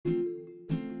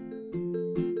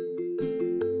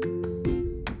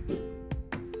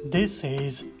This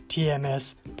is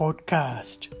TMS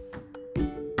Podcast.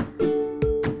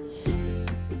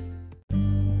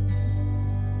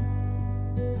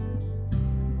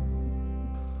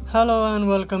 Hello and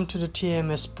welcome to the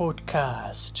TMS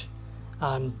Podcast.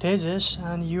 I'm Tejas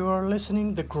and you are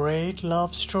listening to The Great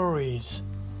Love Stories.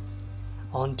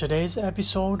 On today's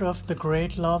episode of The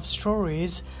Great Love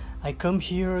Stories, I come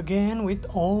here again with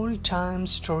old-time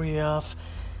story of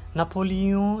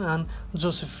Napoleon and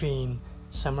Josephine,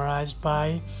 summarized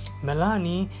by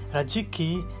Melanie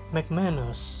Radzicki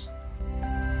McManus.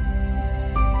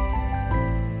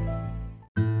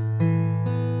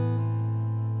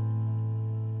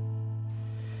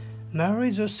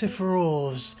 Marie-Joseph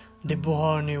Rose de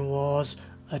Beauharnais was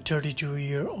a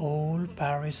 32-year-old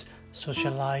Paris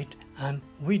socialite and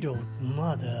widowed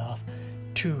mother of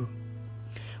two.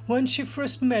 When she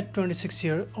first met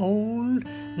 26-year-old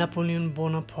Napoleon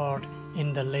Bonaparte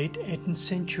in the late 18th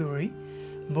century,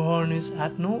 Beauharnais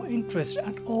had no interest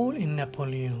at all in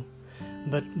Napoleon.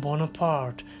 But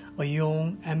Bonaparte, a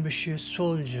young, ambitious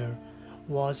soldier,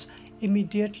 was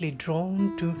immediately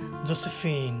drawn to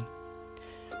Josephine.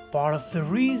 Part of the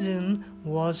reason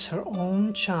was her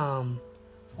own charm,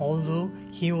 although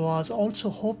he was also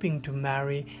hoping to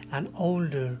marry an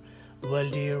older,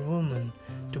 wealthier woman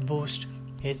to boost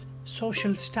his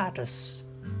social status.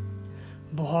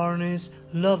 Beauharnais'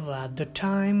 lover at the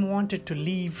time wanted to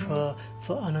leave her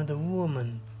for another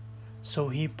woman, so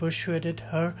he persuaded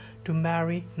her to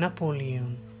marry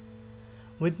Napoleon.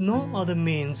 With no other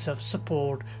means of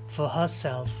support for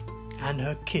herself and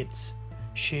her kids,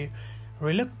 she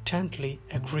reluctantly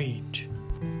agreed.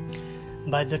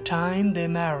 By the time they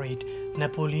married,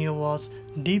 Napoleon was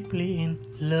deeply in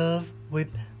love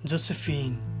with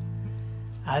Josephine,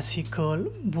 as he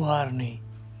called Beauharnais.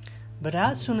 But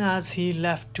as soon as he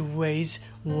left to wage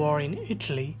war in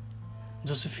Italy,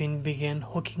 Josephine began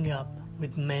hooking up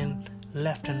with men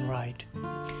left and right.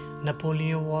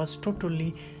 Napoleon was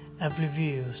totally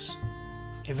oblivious.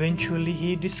 Eventually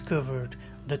he discovered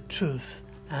the truth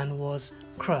and was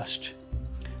crushed.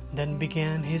 Then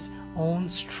began his own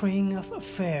string of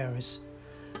affairs.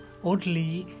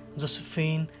 Oddly,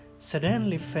 Josephine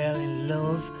suddenly fell in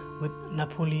love with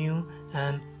Napoleon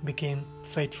and became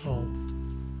faithful.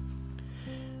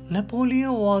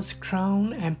 Napoleon was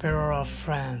crowned Emperor of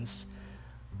France,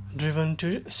 driven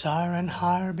to desire and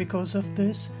higher because of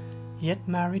this, yet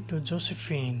married to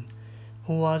Josephine,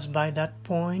 who was by that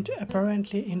point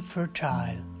apparently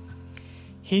infertile.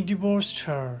 He divorced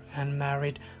her and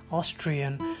married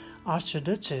Austrian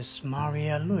Archduchess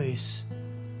Maria Louise,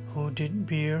 who did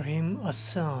bear him a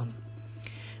son.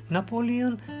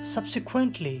 Napoleon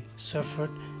subsequently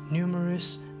suffered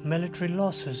numerous military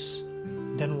losses,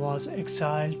 then was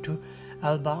exiled to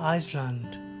Elba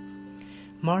Island.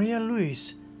 Maria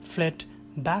Louise fled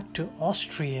back to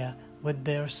Austria with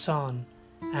their son,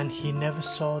 and he never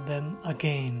saw them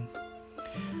again.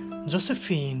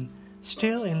 Josephine,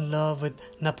 still in love with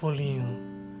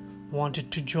Napoleon, wanted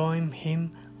to join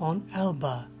him on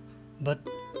Elba, but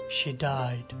she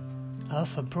died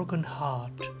of a broken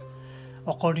heart,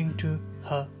 according to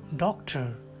her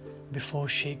doctor, before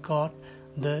she got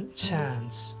the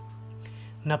chance.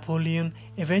 Napoleon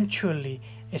eventually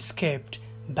escaped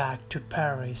back to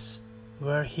Paris,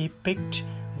 where he picked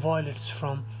violets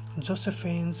from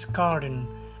Josephine's garden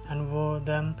and wore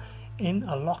them in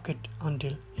a locket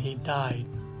until he died.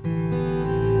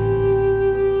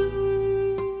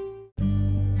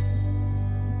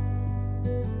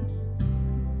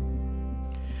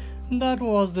 That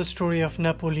was the story of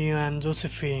Napoleon and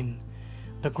Josephine,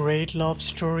 the great love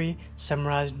story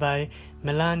summarized by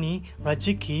Melanie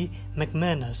Radzicki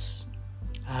McManus.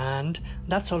 And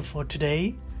that's all for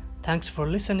today. Thanks for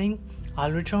listening.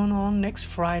 I'll return on next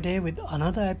Friday with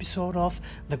another episode of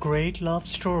The Great Love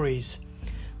Stories.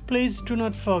 Please do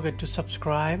not forget to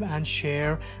subscribe and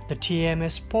share the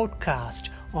TMS podcast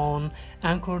on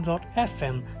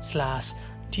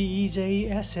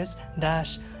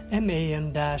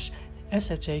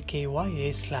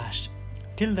anchor.fm/TEJSS-MAN-SHAKYA/.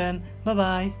 Till then,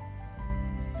 bye-bye.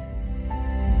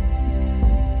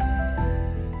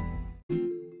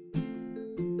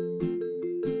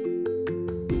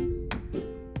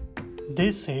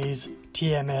 This is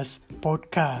TMS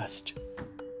Podcast.